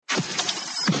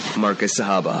Markaz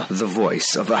Sahaba, the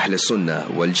voice of Ahl Sunnah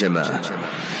wal Jama'ah.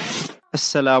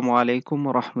 Assalamu alaikum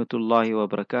wa rahmatullahi wa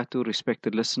barakatuh.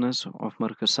 Respected listeners of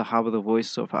Markaz Sahaba, the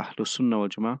voice of Ahl Sunnah wal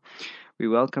Jama'ah. We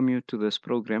welcome you to this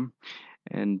program.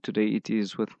 And today it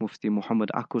is with Mufti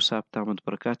Muhammad Akoo Saab Tamad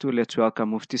Barakatuh. Let's welcome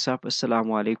Mufti Saab.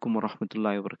 Assalamu alaikum wa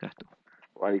rahmatullahi wa barakatuh.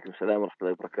 Wa alaikum salam wa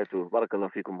rahmatullahi wa barakatuh.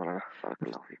 Barakallahu feekum, Marana.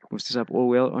 Barakallahu feekum. Mufti Saab, all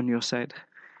well on your side?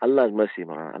 Allah's mercy,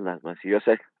 Marana. Allah's mercy. Your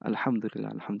side? Alhamdulillah,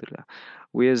 Alhamdulillah.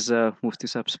 Where's Mufti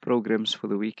Saab's programs for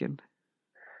the weekend?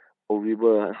 Oh, we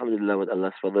were, Alhamdulillah, with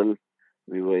Allah's fadl.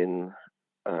 We were in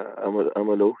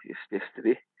Amalo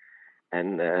yesterday.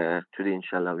 And today,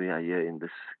 inshallah, we are here in this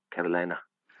Carolina.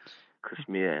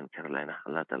 Kashmir and Carolina.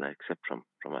 Allah Ta'ala accept from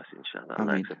us, inshallah.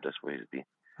 Allah accept us for his deen.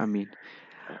 Ameen.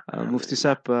 Mufti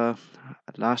Saab,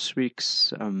 last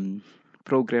week's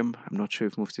program, I'm not sure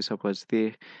if Mufti Saab was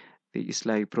there, the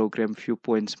Islahi program, few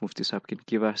points Mufti Saab can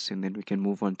give us, and then we can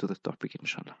move on to the topic,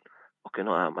 inshallah. Okay,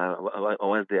 no, I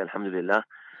was there, alhamdulillah.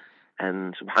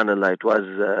 And subhanallah, it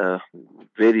was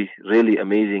really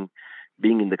amazing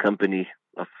being in the company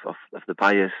of the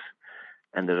pious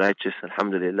and the righteous,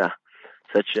 alhamdulillah.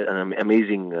 Such an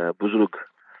amazing buzruk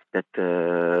that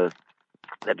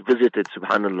visited,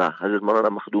 subhanallah, Hazrat Maulana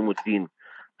Makhdumuddin,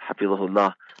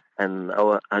 hafizahullah, and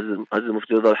our Hazrat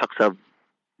Mufti al-Haq Sahab,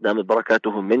 Damat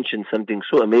Barakatuhu, mentioned something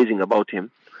so amazing about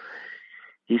him.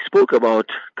 He spoke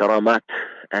about karamat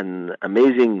and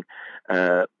amazing,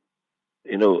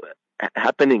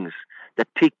 happenings that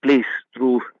take place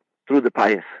through the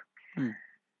pious. So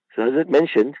Hazrat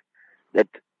mentioned that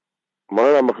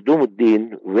Maulana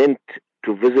Makhdumuddin went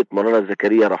to visit Maulana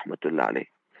Zakaria rahmatullah alayh.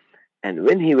 And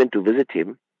when he went to visit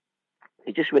him,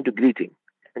 he just went to greet him.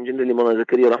 And generally Maulana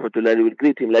Zakaria rahmatullah alayhi would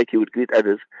greet him like he would greet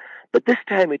others. But this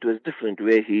time it was different,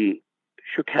 where he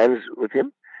shook hands with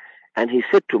him and he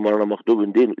said to Maulana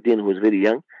Makhdumuddin, who was very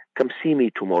young, come see me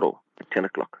tomorrow at 10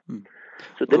 o'clock.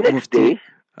 So the next day...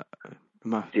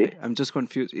 I'm just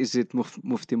confused. Is it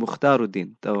Mufti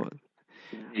Mukhtaruddin?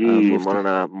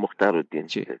 Maulana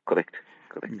Mukhtaruddin. Correct.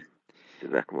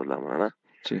 Jazakumullah, Maulana.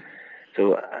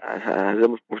 So, as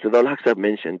Mufti al-Haq Sahab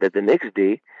mentioned, that the next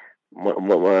day,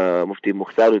 Mufti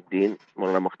Mukhtaruddin,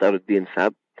 Maulana Mukhtaruddin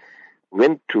Sahab,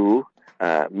 went to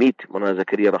meet Maulana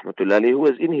Zakaria rahmatullah alayhi, who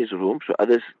was in his room. So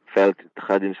the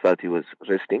Khadims felt he was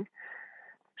resting.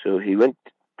 So he went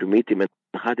to meet him, and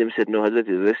the Khadim said, no, Hazrat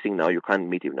is resting now, you can't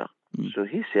meet him now. So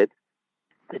he said,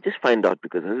 just find out,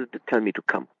 because Hazrat did tell me to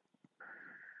come.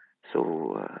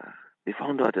 So they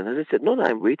found out, and Hazrat said, no,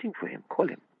 I'm waiting for him, call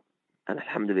him. And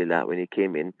alhamdulillah, when he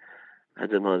came in,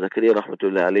 Hazrat Maulana Zakaria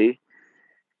rahmatullah alayhi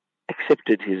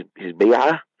accepted his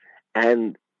bay'ah,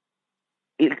 and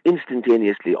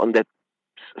instantaneously on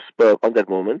that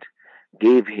moment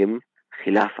gave him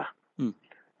khilafah.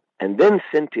 And then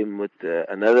sent him with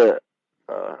another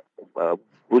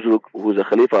buzruk, who's a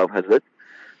khalifa of Hazrat,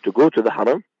 to go to the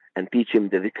haram and teach him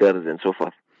the dhikrs and so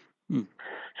forth.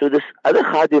 So this other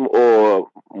khadim or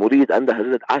murid under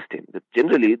Hazrat asked him that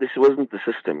generally this wasn't the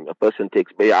system. A person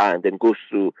takes bay'ah and then goes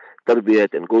through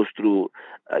tarbiyat and goes through,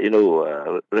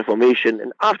 reformation.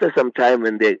 And after some time,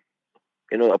 when they,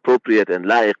 appropriate and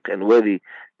la'iq and worthy,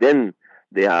 then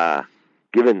they are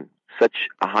given such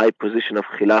a high position of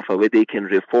khilafah where they can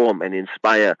reform and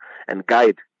inspire and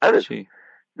guide others.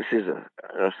 This is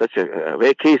such a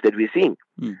rare case that we're seeing.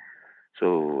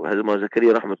 So Hazrat Maulana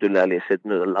Zakaria rahmatullah alayhi said,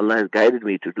 no, Allah has guided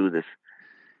me to do this.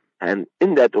 And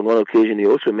in that, on one occasion, he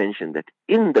also mentioned that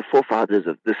in the forefathers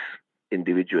of this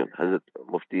individual, Hazrat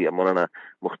Mufti Maulana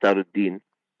Mukhtaruddin,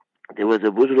 there was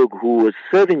a buzrug who was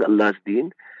serving Allah's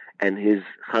deen, and his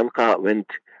khanqa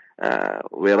went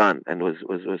Weran, and was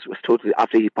totally,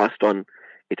 after he passed on,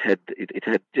 it had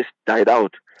just died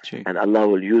out. And Allah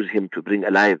will use him to bring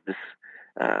alive this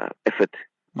effort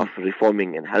of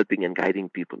reforming and helping and guiding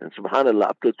people. And subhanallah,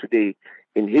 up till today,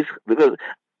 because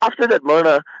after that,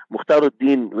 Maulana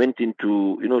Mukhtaruddin went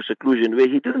into, seclusion, where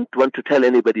he didn't want to tell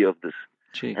anybody of this.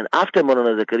 And after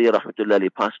Maulana Zakaria rahmatullah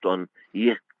passed on,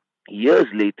 years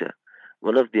later,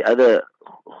 one of the other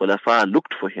khulafa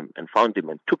looked for him and found him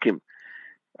and took him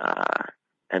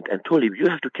and told him, you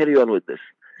have to carry on with this.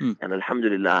 And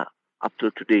alhamdulillah, up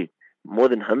till today, more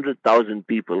than 100,000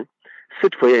 people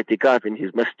sit for i'tikaf in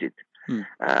his masjid.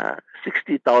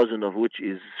 60,000 of which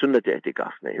is sunnat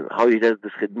i'tikaf. How he does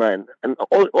this khidmah and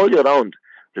all year round,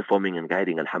 reforming and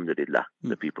guiding, alhamdulillah,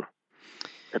 the people.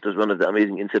 That was one of the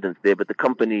amazing incidents there. But the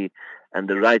company and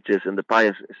the righteous and the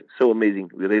pious is so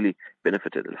amazing. We really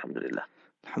benefited, alhamdulillah.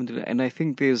 Alhamdulillah. And I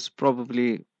think there's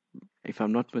probably, if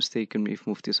I'm not mistaken, if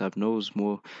Mufti Sahab knows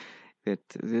more, that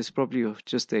there's probably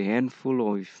just a handful,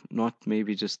 or if not,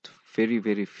 maybe just very,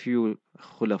 very few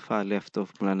khulafa left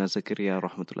of Mulana Zakaria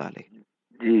rahmatullah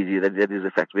alayh. That is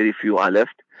a fact. Very few are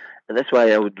left. And that's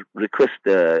why I would request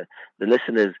the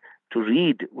listeners to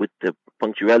read with the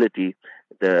punctuality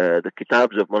the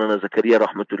kitabs of Mulana Zakaria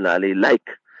rahmatullah alayh, like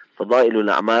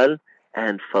Fadailul A'mal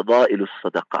and Fadailul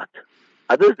Sadaqat.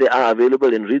 Others, they are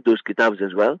available, and read those kitabs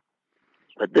as well.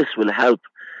 But this will help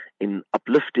in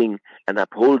uplifting and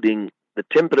upholding the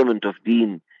temperament of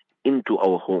deen into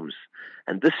our homes.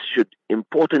 And this should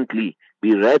importantly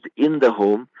be read in the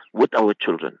home with our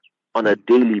children on a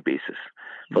daily basis.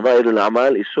 Fadailul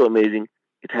A'mal is so amazing.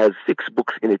 It has 6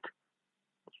 books in it,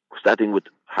 starting with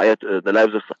the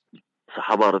lives of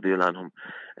Sahaba radiyallahu anhum.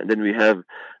 And then we have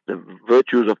the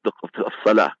virtues of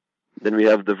Salah. Then we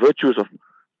have the virtues of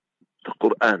the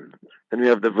Quran. Then we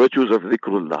have the virtues of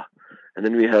Dhikrullah. And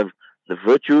then we have the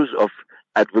virtues of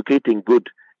advocating good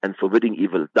and forbidding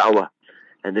evil, da'wah.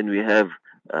 And then we have,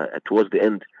 towards the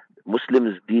end,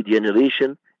 Muslims'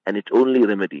 degeneration and its only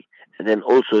remedy. And then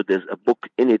also there's a book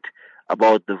in it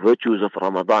about the virtues of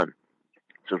Ramadan.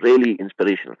 So really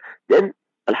inspirational. Then,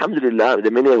 alhamdulillah,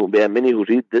 there are many who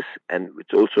read this, and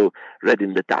it's also read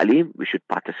in the ta'aleem. We should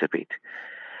participate.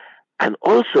 And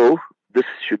also, this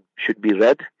should be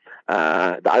read,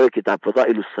 the other kitab,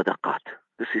 Fadailus Sadaqat.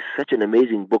 This is such an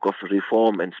amazing book of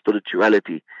reform and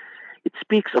spirituality. It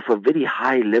speaks of a very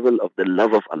high level of the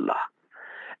love of Allah,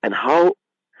 and how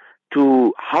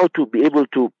to be able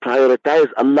to prioritize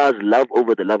Allah's love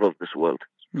over the love of this world.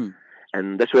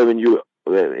 And that's why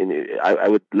I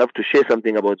would love to share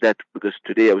something about that, because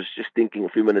today I was just thinking a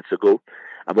few minutes ago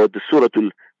about the Suratul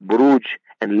Buruj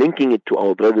and linking it to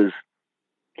our brothers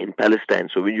in Palestine.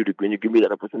 So when you give me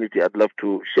that opportunity, I'd love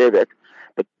to share that.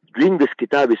 But reading this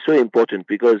kitab is so important,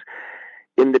 because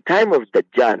in the time of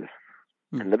Dajjal,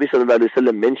 and Nabi sallallahu alaihi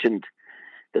wasallam mentioned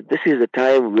that this is a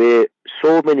time where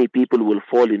so many people will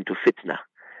fall into fitna,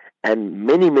 and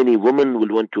many women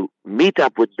will want to meet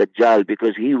up with Dajjal,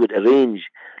 because he would arrange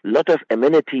a lot of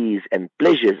amenities and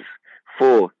pleasures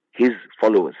for his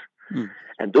followers.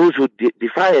 And those who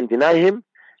defy and deny him,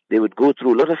 they would go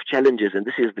through a lot of challenges, and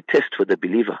this is the test for the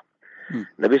believer.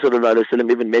 Nabi sallallahu alaihi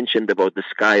wasallam even mentioned about the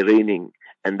sky raining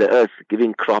and the earth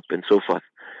giving crop and so forth.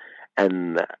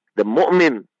 And the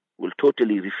mu'min will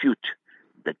totally refute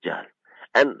Dajjal.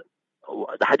 And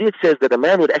the hadith says that a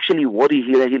man would actually worry,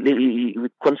 he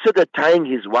would consider tying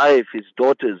his wife, his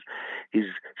daughters, his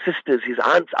sisters, his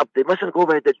aunts up. They mustn't go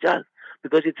by Dajjal,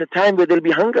 because it's a time where there'll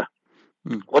be hunger.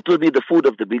 What will be the food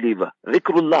of the believer?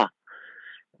 Dhikrullah.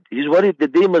 He's worried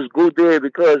that they must go there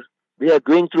because they are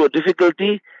going through a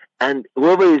difficulty, and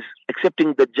whoever is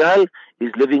accepting Dajjal is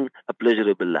living a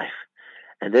pleasurable life.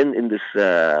 And then in this,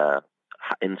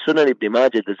 in Sunan Ibn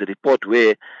Majah, there's a report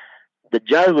where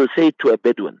Dajjal will say to a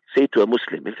Bedouin, say to a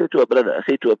Muslim, he'll say to a brother,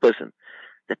 say to a person,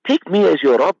 that take me as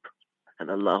your Rabb. And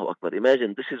Allahu Akbar.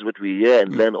 Imagine, this is what we hear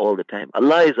and learn all the time.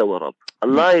 Allah is our Rabb.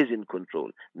 Allah is in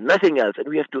control. Nothing else. And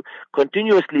we have to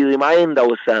continuously remind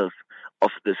ourselves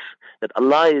of this, that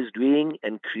Allah is doing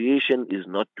and creation is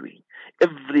not doing.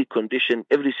 Every condition,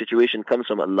 every situation comes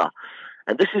from Allah.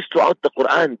 And this is throughout the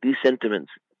Quran, these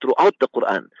sentiments. Throughout the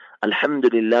Quran.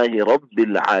 Alhamdulillahi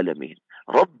Rabbil Alameen.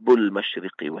 رب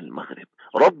المشرق والمغرب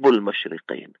رب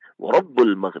المشرقين ورب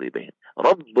المغربين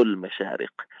رب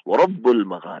المشارق ورب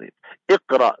المغارب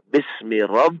اقرأ باسم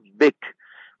ربك.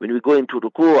 When we go into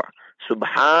ruku',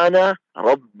 Subhana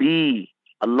Rabbi,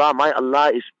 Allah, my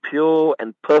Allah is pure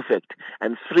and perfect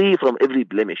and free from every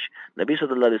blemish. Nabi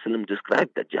sallallahu alaihi wasallam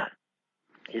described Dajjal.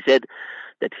 He said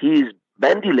that he is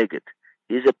bandy-legged.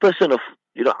 He is a person of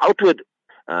outward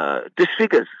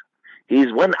disfigures. He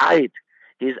is one-eyed.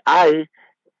 His eye,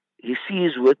 he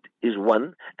sees with, is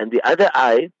one, and the other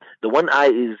eye, the one eye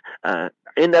is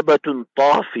inabatun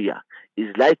tafiya,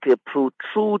 is like a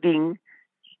protruding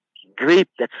grape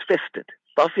that's fested.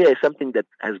 Tafiya is something that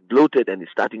has bloated and is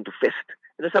starting to fest.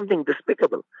 It is something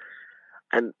despicable.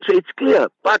 And so it's clear,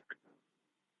 but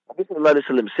Nabi sallallahu alaihi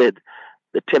wasallam said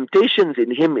the temptations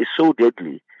in him is so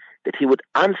deadly that he would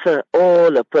answer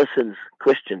all a person's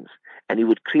questions, and he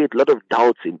would create a lot of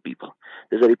doubts in people.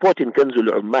 There's a report in Kanzul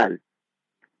Ummal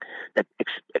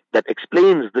that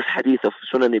explains this hadith of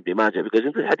Sunan Ibn Majah, because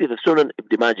in the hadith of Sunan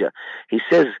Ibn Majah, he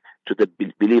says to the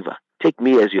believer, take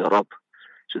me as your Rabb.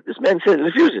 So this man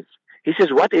refuses. He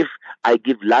says, what if I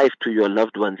give life to your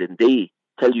loved ones and they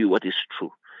tell you what is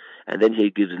true? And then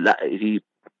he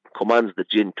commands the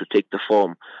jinn to take the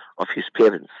form of his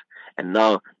parents. And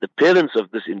now the parents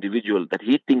of this individual that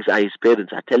he thinks are his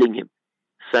parents are telling him,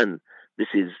 son, this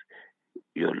is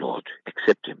your Lord.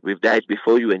 Accept him. We've died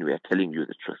before you and we are telling you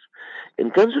the truth.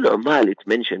 In Kanzul Umal, it's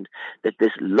mentioned that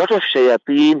there's a lot of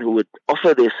shayateen who would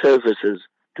offer their services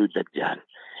to Dajjal.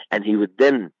 And he would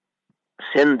then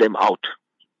send them out.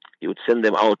 He would send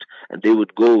them out and they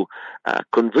would go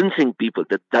convincing people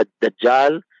that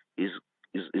Dajjal is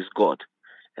God.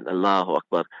 And Allahu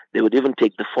Akbar. They would even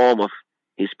take the form of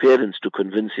his parents to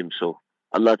convince him so.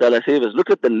 Allah Ta'ala save us. Look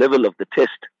at the level of the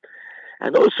test.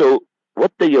 And also,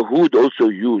 what the Yahud also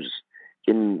use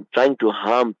in trying to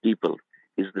harm people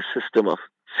is the system of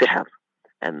sihr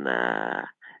and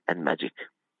magic.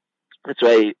 That's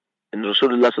why in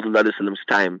Rasulullah Sallallahu Alaihi Wasallam's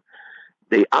time,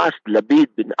 they asked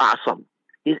Labid bin A'sam.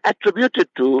 He's attributed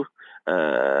to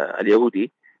al-Yahudi.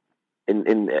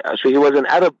 So he was an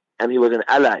Arab and he was an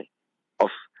ally of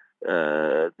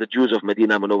the Jews of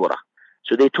Medina Munawwara.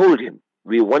 So they told him,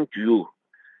 we want you,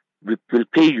 we will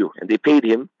pay you. And they paid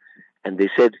him and they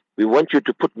said, we want you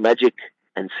to put magic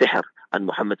and sihr on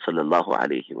Muhammad Sallallahu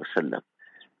Alaihi Wasallam.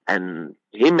 And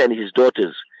him and his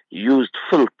daughters used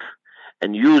filth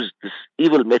and used these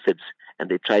evil methods and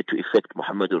they tried to effect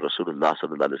Muhammadur Rasulullah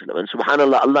Sallallahu Alaihi Wasallam. And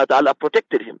subhanAllah, Allah Ta'ala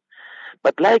protected him.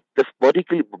 But like the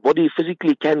body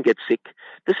physically can get sick,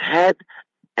 this had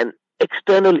an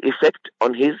external effect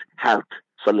on his health,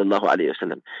 Sallallahu Alaihi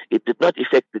Wasallam. It did not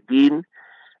affect the deen,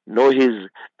 nor the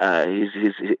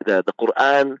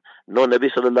Quran, nor Nabi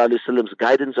Sallallahu Alaihi Wasallam's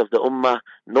guidance of the Ummah,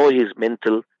 nor his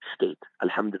mental state.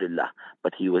 Alhamdulillah.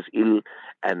 But he was ill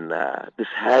and this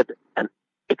had an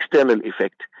external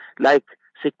effect, like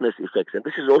sickness effects. And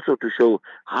this is also to show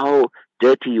how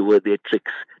dirty were their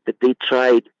tricks, that they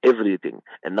tried everything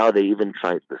and now they even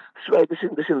tried this. That's why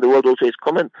this in the world also is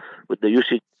common with the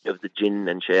usage of the jinn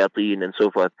and shayateen and so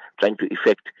forth, trying to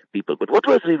affect people. But what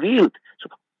was revealed,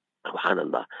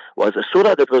 subhanallah, was a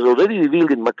surah that was already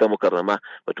revealed in Makkah Mukarramah,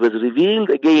 but was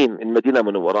revealed again in Medina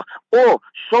Munawwara, or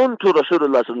shown to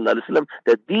Rasulullah Sallallahu Alaihi Wasallam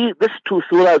that these two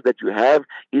surahs that you have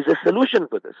is a solution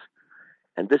for this.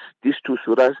 And these two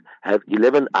surahs have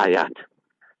 11 ayat.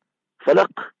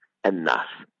 Falaq and Nas,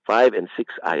 5 and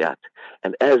 6 ayat.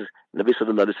 And as Nabi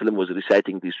Sallallahu Alaihi Wasallam was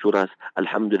reciting these surahs,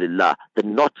 alhamdulillah, the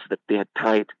knots that they had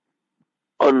tied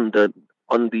on the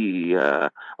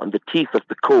teeth of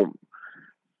the comb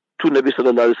to Nabi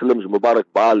Sallallahu Alaihi Wasallam's Mubarak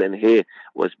Bal and hair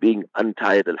was being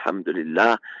untied,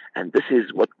 alhamdulillah. And this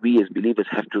is what we as believers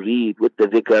have to read with the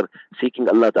dhikr, seeking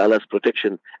Allah Ta'ala's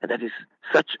protection. And that is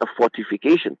such a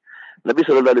fortification. Nabi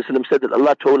Sallallahu Alaihi Wasallam said that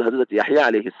Allah told Hazrat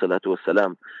Yahya alayhi salatu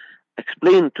wasalam,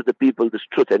 explain to the people this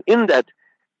truth. And in that,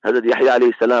 Hazrat Yahya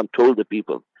alayhi salam told the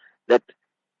people that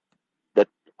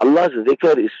Allah's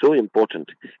dhikr is so important.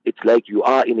 It's like you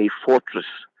are in a fortress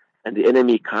and the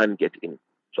enemy can't get in.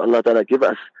 So Allah Ta'ala give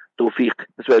us tawfiq.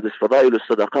 That's why this fadail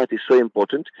al-sadaqat is so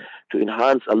important, to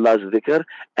enhance Allah's dhikr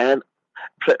and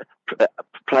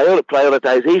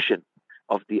prioritization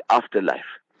of the afterlife.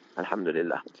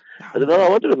 Alhamdulillah. But now I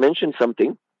wanted to mention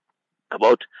something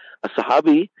about a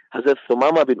Sahabi, Hazrat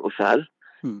Thumama bin Uthal,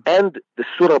 and the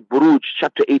Surah Buruj,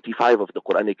 chapter 85 of the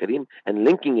Quran Kareem, and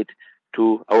linking it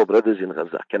to our brothers in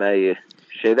Gaza. Can I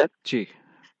share that? Ji.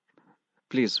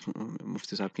 Please,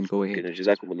 Mufti Sahab can go ahead.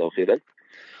 Jazakumullahu khairan.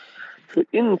 So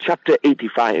in chapter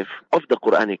 85 of the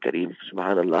Quran Kareem,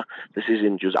 subhanallah, this is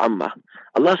in Juz Amma,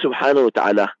 Allah subhanahu wa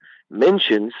ta'ala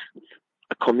mentions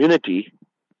a community.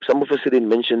 Some of us didn't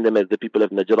mention them as the people of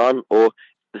Najran, or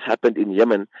this happened in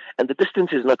Yemen, and the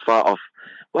distance is not far off.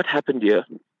 What happened here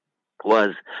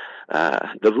was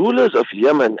the rulers of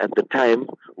Yemen at the time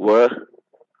were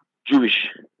Jewish.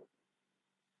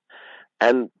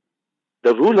 And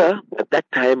the ruler at that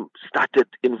time started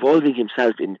involving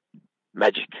himself in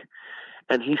magic.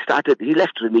 And he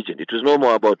left religion. It was no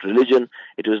more about religion.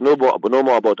 It was no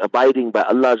more about abiding by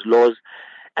Allah's laws.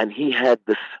 And he had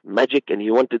this magic and he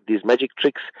wanted these magic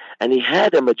tricks. And he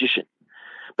had a magician.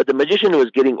 But the magician was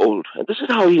getting old. And this is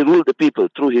how he ruled the people,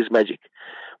 through his magic.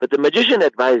 But the magician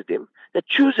advised him that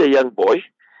choose a young boy.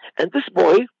 And this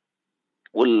boy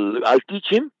I'll teach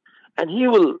him. And he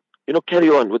will, carry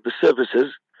on with the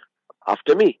services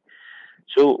after me.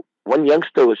 So one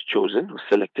youngster was chosen, was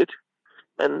selected.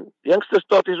 And youngsters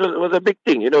thought it was a big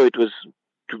thing. It was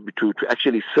to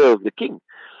actually serve the king.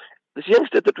 This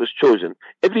youngster that was chosen,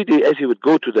 every day as he would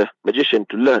go to the magician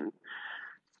to learn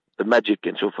the magic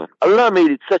and so forth, Allah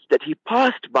made it such that he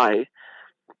passed by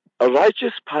a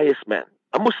righteous, pious man,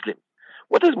 a Muslim.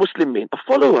 What does Muslim mean? A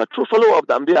follower, a true follower of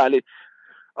the Anbiya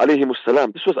alayhimus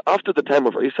salam. This was after the time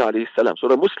of Isa alayhi salam, so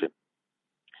a Muslim.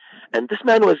 And this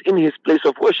man was in his place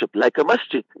of worship, like a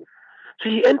masjid. So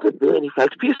he entered there and he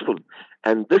felt peaceful.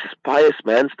 And this pious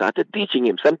man started teaching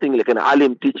him, something like an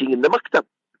alim teaching in the maktab.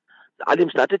 The alim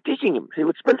started teaching him. He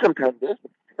would spend some time there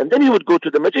And then he would go to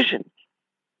the magician.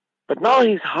 But now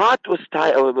his heart was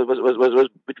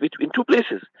between two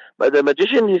places. By the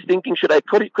magician, he's thinking, should I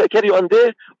carry on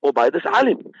there or by this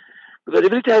alim? Because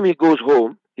every time he goes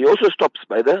home, he also stops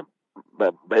by the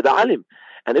alim.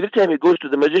 And every time he goes to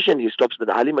the magician, he stops by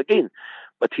the alim again.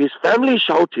 But his family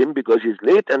shout him because he's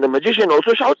late, and the magician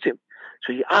also shouts him.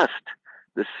 So he asked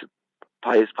this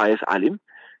pious alim,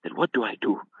 then what do I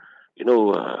do?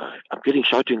 I'm getting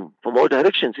shouting from all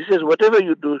directions. He says, whatever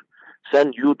you do,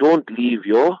 son, you don't leave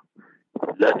your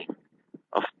learning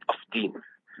of deen.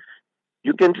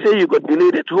 You can say you got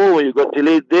delayed at home or you got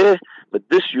delayed there, but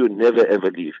this you never ever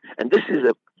leave. And this is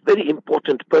a very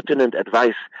important, pertinent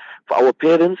advice for our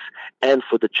parents and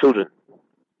for the children.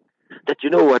 That, you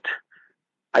know what,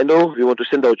 I know we want to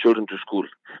send our children to school,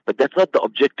 but that's not the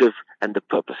objective and the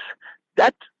purpose.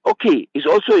 That, okay, is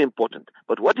also important.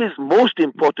 But what is most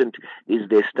important is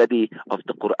their study of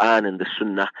the Quran and the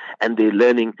Sunnah, and their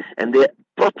learning, and their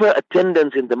proper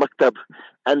attendance in the maktab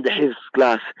and the hifz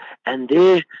class. And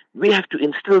we have to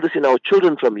instill this in our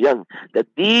children from young, that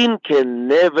deen can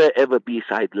never ever be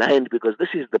sidelined, because this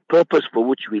is the purpose for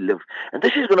which we live. And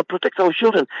this is going to protect our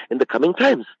children in the coming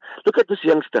times. Look at this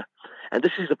youngster. And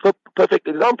this is a perfect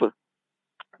example.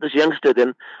 This youngster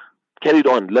then carried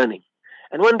on learning.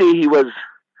 And one day he was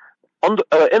on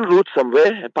the en route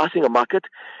somewhere, passing a market,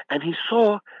 and he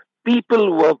saw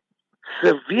people were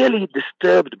severely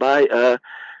disturbed by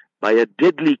a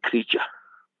deadly creature.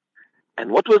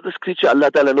 And what was this creature? Allah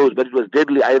Ta'ala knows, but it was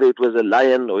deadly. Either it was a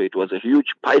lion, or it was a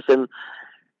huge python,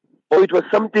 or it was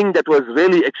something that was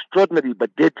really extraordinary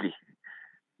but deadly.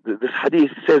 This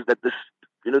hadith says that this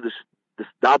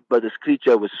dabba, this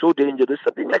creature was so dangerous,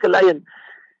 something like a lion.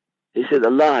 He said,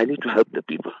 Allah, I need to help the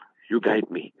people. You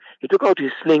guide me. He took out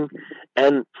his sling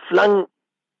and flung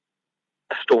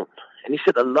a stone. And he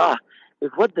said, Allah,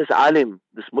 if what this alim,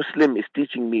 this Muslim is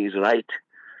teaching me is right,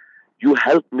 you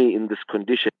help me in this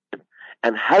condition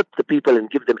and help the people and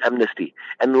give them amnesty.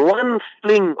 And one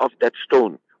fling of that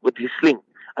stone with his sling,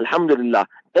 alhamdulillah,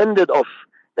 ended off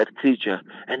that creature.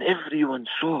 And everyone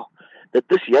saw that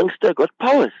this youngster got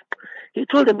powers. He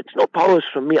told them, it's no powers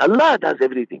from me. Allah does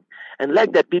everything. And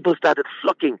like that, people started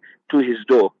flocking to his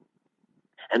door.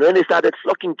 And when they started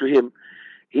flocking to him,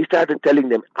 he started telling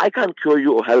them, I can't cure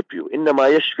you or help you.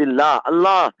 Innama yashfillah.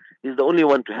 Allah is the only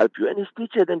one to help you. And his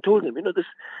teacher then told him, this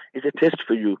is a test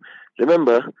for you.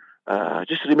 Remember,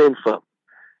 just remain firm.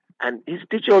 And his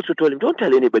teacher also told him, don't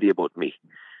tell anybody about me.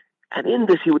 And in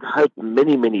this, he would help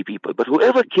many, many people. But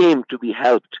whoever came to be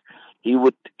helped, he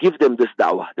would give them this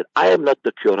da'wah, that I am not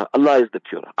the curer, Allah is the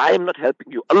curer. I am not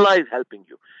helping you, Allah is helping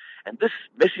you. And this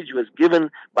message was given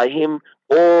by him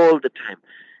all the time.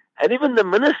 And even the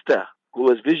minister, who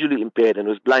was visually impaired and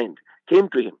was blind, came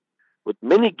to him with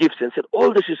many gifts and said,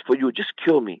 all this is for you, just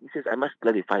cure me. He says, I must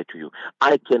clarify to you,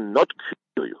 I cannot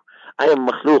cure you. I am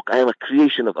makhluk, I am a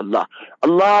creation of Allah.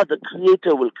 Allah, the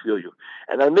creator, will cure you.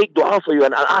 And I'll make dua for you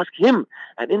and I'll ask him.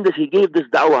 And in this, he gave this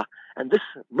da'wah. And this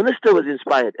minister was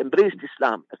inspired, embraced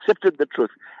Islam, accepted the truth,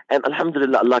 and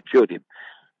alhamdulillah, Allah cured him.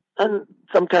 And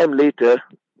sometime later,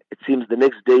 it seems the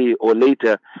next day or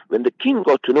later, when the king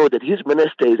got to know that his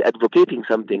minister is advocating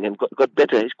something and got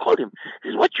better, he called him. He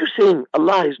says, what you saying?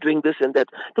 Allah is doing this and that.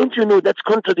 Don't you know that's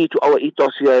contrary to our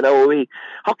ethos here and our way?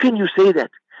 How can you say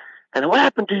that? And what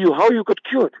happened to you? How you got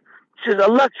cured? He says,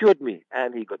 Allah cured me.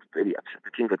 And he got very upset.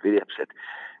 The king got very upset.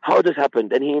 How this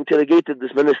happened? And he interrogated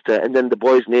this minister, and then the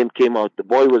boy's name came out. The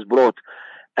boy was brought.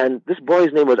 And this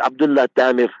boy's name was Abdullah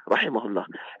Tamir, rahimahullah.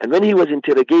 And when he was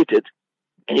interrogated,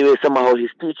 anyway, somehow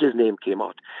his teacher's name came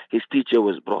out. His teacher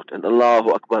was brought. And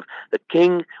Allahu Akbar, the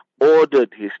king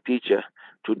ordered his teacher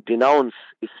to denounce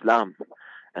Islam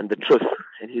and the truth.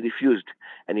 And he refused.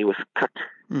 And he was cut.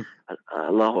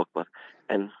 Allahu Akbar.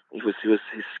 And his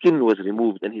skin was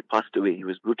removed and he passed away. He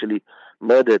was brutally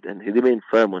murdered and he remained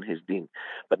firm on his deen.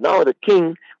 But now the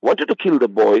king wanted to kill the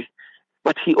boy,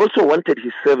 but he also wanted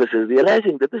his services,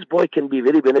 realizing that this boy can be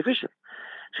very beneficial.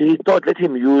 So he thought, let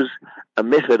him use a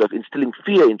method of instilling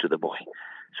fear into the boy.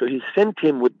 So he sent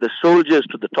him with the soldiers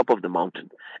to the top of the mountain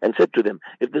and said to them,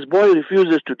 if this boy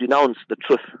refuses to denounce the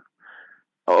truth,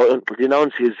 or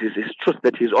denounce his truth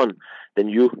that he's on, then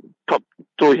you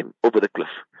throw him over the cliff.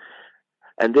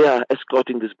 And they are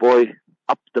escorting this boy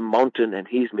up the mountain and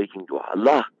he's making dua.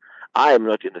 Allah, I am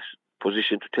not in a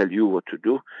position to tell you what to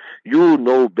do. You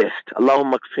know best.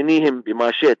 Allahumma kfinihim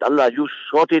bima shait. Allah, you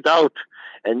sort it out.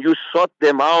 And you sort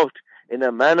them out in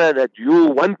a manner that you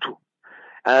want to.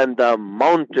 And the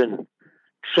mountain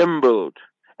trembled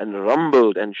and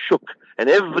rumbled and shook. And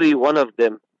every one of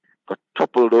them got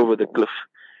toppled over the cliff.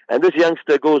 And this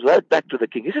youngster goes right back to the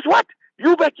king. He says, what?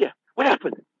 You back here? What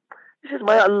happened? He says,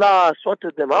 my Allah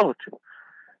sorted them out.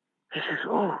 He says,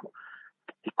 oh,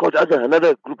 he called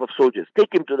another group of soldiers,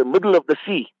 take him to the middle of the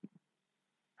sea.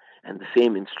 And the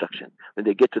same instruction. When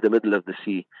they get to the middle of the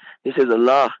sea, he says,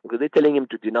 Allah, because they're telling him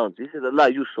to denounce. He says,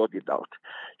 Allah, you sort it out.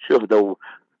 Sure,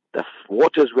 the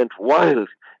waters went wild,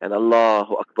 and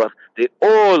Allahu Akbar, they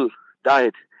all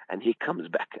died, and he comes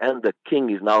back. And the king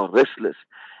is now restless,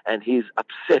 and he's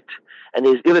upset, and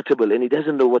he's irritable, and he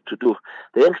doesn't know what to do.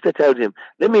 The youngster tells him,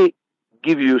 let me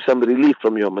give you some relief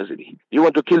from your misery. You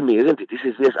want to kill me, isn't it? He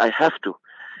says, yes, I have to.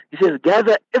 He says,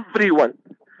 gather everyone,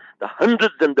 the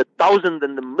hundreds and the thousands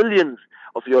and the millions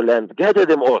of your land, gather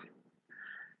them all.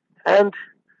 And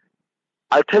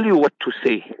I'll tell you what to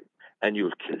say, and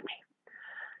you'll kill me.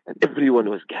 And everyone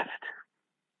was gathered.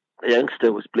 The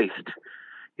youngster was placed.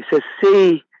 He says,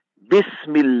 say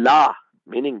Bismillah,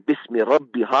 meaning Bismi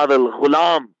Rabbi Hadha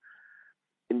al-Ghulam,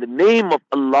 in the name of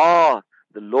Allah,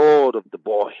 the Lord of the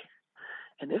boy.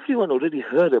 And everyone already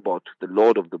heard about the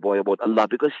Lord of the boy, about Allah,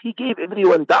 because he gave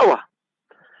everyone dawah.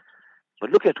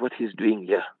 But look at what he's doing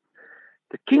here.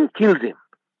 The king kills him.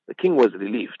 The king was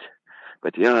relieved.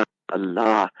 But ya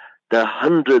Allah, the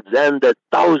hundreds and the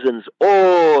thousands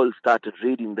all started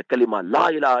reading the kalima, La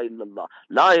ilaha illallah,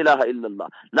 La ilaha illallah,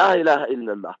 La ilaha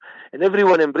illallah. And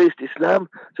everyone embraced Islam.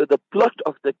 So the plot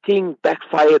of the king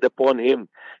backfired upon him.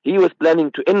 He was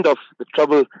planning to end off the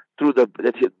trouble through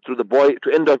the boy,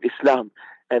 to end off Islam.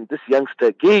 And this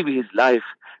youngster gave his life,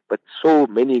 but so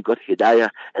many got Hidaayah.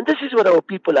 And this is what our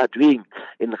people are doing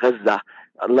in Gaza.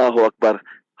 Allahu Akbar.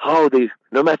 How they,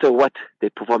 no matter what, they're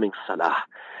performing salah.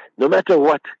 No matter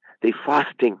what, they're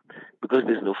fasting because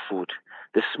there's no food.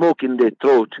 There's smoke in their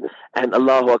throat. And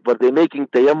Allahu Akbar, they're making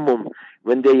tayammum.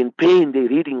 When they're in pain, they're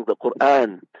reading the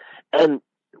Quran. And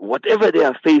whatever they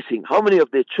are facing, how many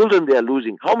of their children they are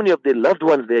losing, how many of their loved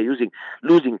ones they are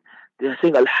losing, they are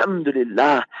saying,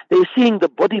 Alhamdulillah. They're seeing the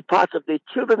body parts of their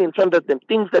children in front of them,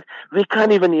 things that we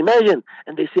can't even imagine.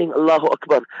 And they're saying, Allahu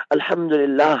Akbar,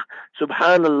 Alhamdulillah,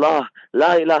 Subhanallah,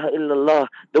 La ilaha illallah.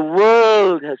 The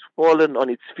world has fallen on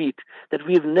its feet, that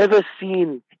we've never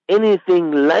seen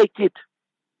anything like it.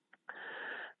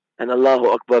 And Allahu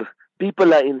Akbar,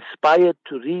 people are inspired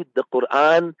to read the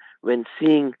Quran when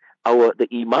seeing the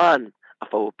Iman of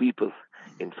our people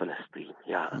in Palestine.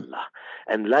 Ya Allah.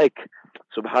 And like,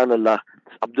 Subhanallah,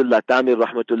 Abdullah Tamir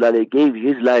Rahmatullah gave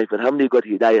his life, and how many got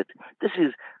Hidayat. This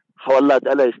is how Allah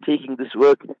Ta'ala is taking this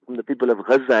work from the people of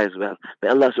Gaza as well. May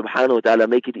Allah Subhanahu wa Ta'ala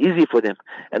make it easy for them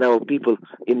and our people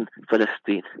in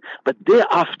Palestine. But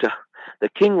thereafter, the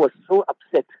king was so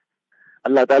upset.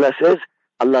 Allah Ta'ala says,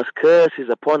 Allah's curse is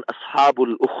upon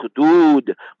Ashabul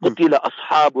Ukhdud. قتل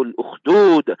أصحاب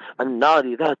الأخدود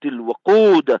النار ذات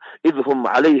الوقود إذ هم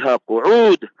عليها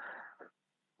قعود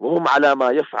وهم على ما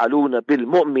يفعلون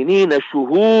بالمؤمنين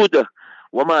شهود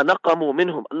وما نقموا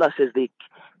منهم. Allah says they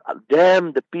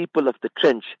damn the people of the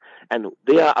trench, and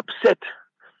they are upset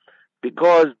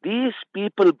because these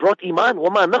people brought Iman.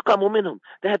 وما نقموا منهم.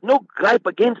 They had no gripe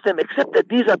against them except that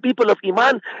these are people of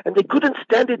Iman, and they couldn't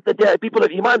stand it that they are people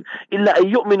of Iman. إلا أن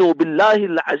يؤمنوا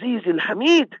بالله العزيز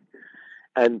الحميد.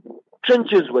 And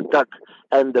trenches were dug,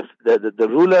 and the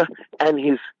ruler and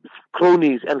his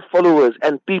cronies and followers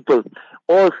and people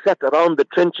all sat around the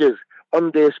trenches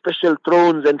on their special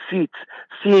thrones and seats,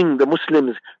 seeing the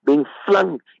Muslims being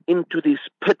flung into these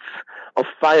pits of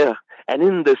fire. And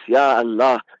in this, Ya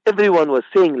Allah, everyone was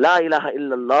saying La ilaha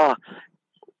illallah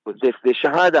with their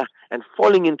shahada and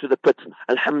falling into the pits,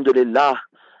 Alhamdulillah.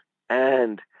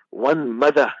 And one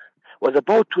mother was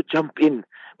about to jump in,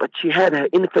 but she had her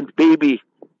infant baby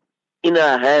in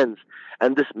her hands,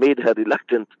 and this made her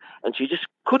reluctant, and she just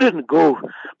couldn't go.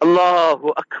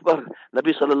 Allahu Akbar.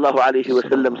 Nabi sallallahu alayhi wa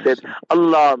sallam said,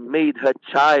 Allah made her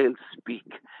child speak.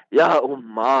 Ya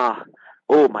Ummah,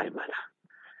 oh my mother,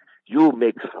 you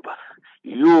make sabr.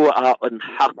 You are on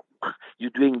haqq. You're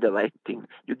doing the right thing.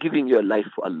 You're giving your life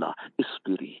for Allah.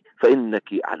 Isbiri, fa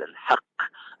innaki ala al-haqq.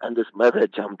 And this mother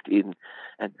jumped in,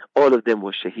 and all of them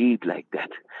were shaheed like that.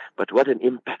 But what an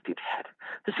impact it had.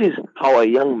 This is how a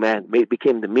young man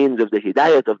became the means of the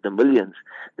hidayat of the millions.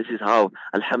 This is how,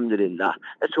 alhamdulillah.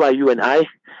 That's why you and I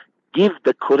give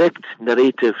the correct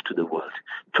narrative to the world.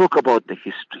 Talk about the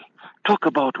history. Talk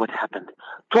about what happened.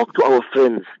 Talk to our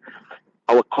friends,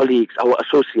 our colleagues, our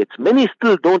associates. Many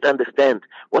still don't understand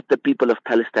what the people of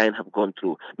Palestine have gone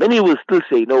through. Many will still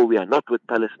say, no, we are not with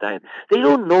Palestine. They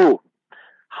don't know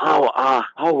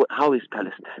how is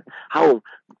Palestine? How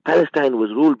Palestine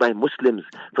was ruled by Muslims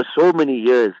for so many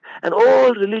years, and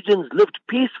all religions lived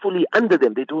peacefully under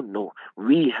them. They don't know.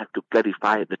 We have to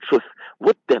clarify the truth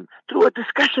with them through a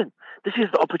discussion. This is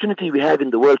the opportunity we have in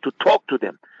the world to talk to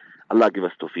them. Allah give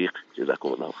us tawfiq.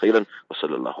 Jazakumullahu khairan. Wa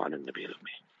sallallahu ala nabi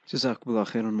al-ummi. Jazakumullah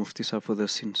khairan, Mufti Sahib, for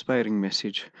this inspiring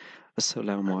message.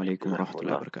 Assalamu alaikum wa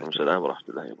rahmatullahi wa barakatuh. Assalamu wa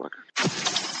rahmatullahi wa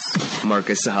barakatuh.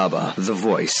 Markaz Sahaba, the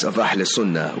voice of Ahl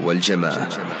Sunnah wal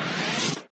Jama'ah.